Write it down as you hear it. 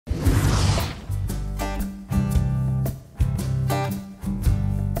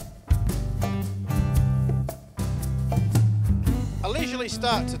early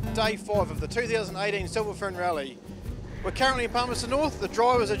start to day 5 of the 2018 Silver Fern Rally. We're currently in Palmerston North. The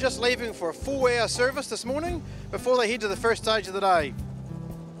drivers are just leaving for a 4-hour service this morning before they head to the first stage of the day.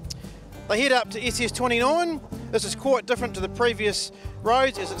 They head up to SS29. This is quite different to the previous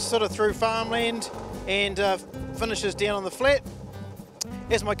roads as it's sort of through farmland and finishes down on the flat.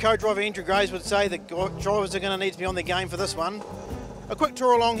 As my co-driver Andrew Graves would say, the drivers are going to need to be on their game for this one. A quick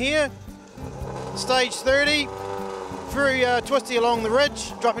tour along here. Stage 30, very twisty along the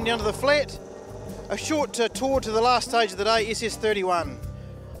ridge, dropping down to the flat. A short tour to the last stage of the day, SS31.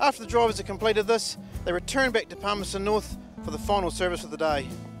 After the drivers have completed this, they return back to Palmerston North for the final service of the day.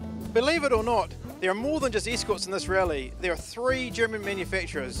 Believe it or not, there are more than just Escorts in this rally. There are 3 German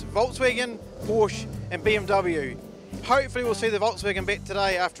manufacturers, Volkswagen, Porsche and BMW. Hopefully we'll see the Volkswagen back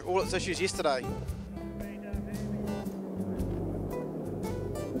today after all its issues yesterday.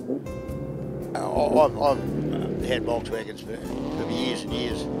 I've had Volkswagens for years and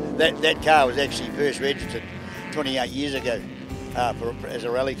years. That car was actually first registered 28 years ago as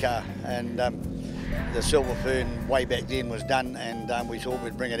a rally car, and the Silver Fern way back then was done, and we thought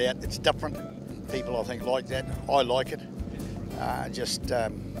we'd bring it out. It's different. People I think like that. I like it.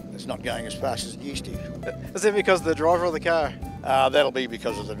 It's not going as fast as it used to. Is that because of the driver or the car? That'll be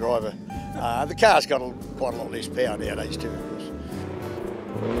because of the driver. The car's got quite a lot less power nowadays too, of course.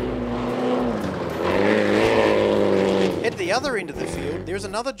 At the other end of the field, there's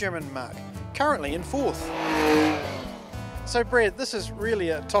another German marque, currently in 4th. So Brad, this is really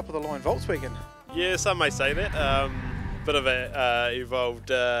a top-of-the-line Volkswagen. Yeah, some may say that. Bit of a evolved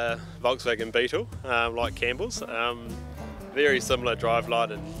Volkswagen Beetle, like Campbell's. Very similar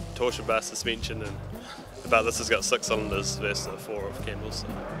driveline and torsion bar suspension, but this has got 6 cylinders versus the 4 of Campbell's.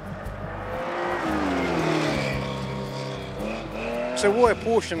 So why a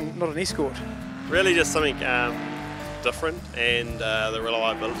Porsche and not an Escort? Really just something different, and the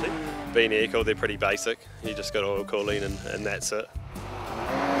reliability. Being air-cooled, they're pretty basic. You just got oil cooling and that's it.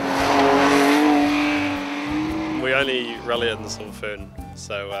 We only rally it in the Silver Fern,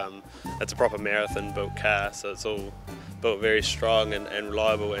 so it's a proper marathon built car, so it's all built very strong and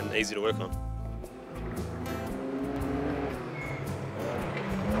reliable and easy to work on.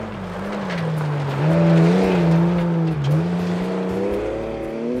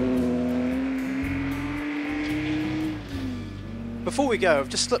 Before we go, I've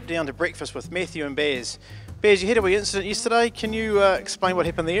just slipped down to breakfast with Matthew and Baz. Baz, you had a wee incident yesterday. Can you explain what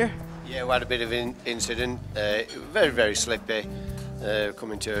happened there? Yeah, we had a bit of an incident. Very slippy.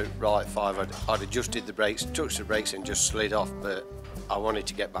 Coming to right 5, I'd adjusted the brakes, touched the brakes and just slid off, but I wanted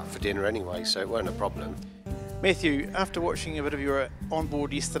to get back for dinner anyway, so it weren't a problem. Matthew, after watching a bit of your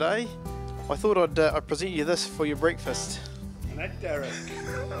onboard yesterday, I thought I'd present you this for your breakfast. An egg, Derek.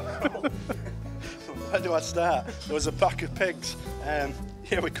 Where do I start? There was a pack of pigs.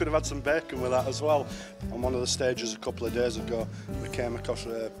 Yeah, we could have had some bacon with that as well. On one of the stages a couple of days ago, we came across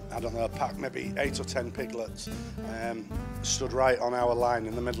I don't know, a pack, maybe 8 or 10 piglets, stood right on our line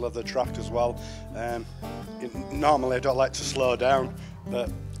in the middle of the track as well. Normally I don't like to slow down,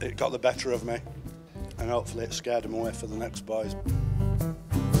 but it got the better of me, and hopefully it scared them away for the next boys.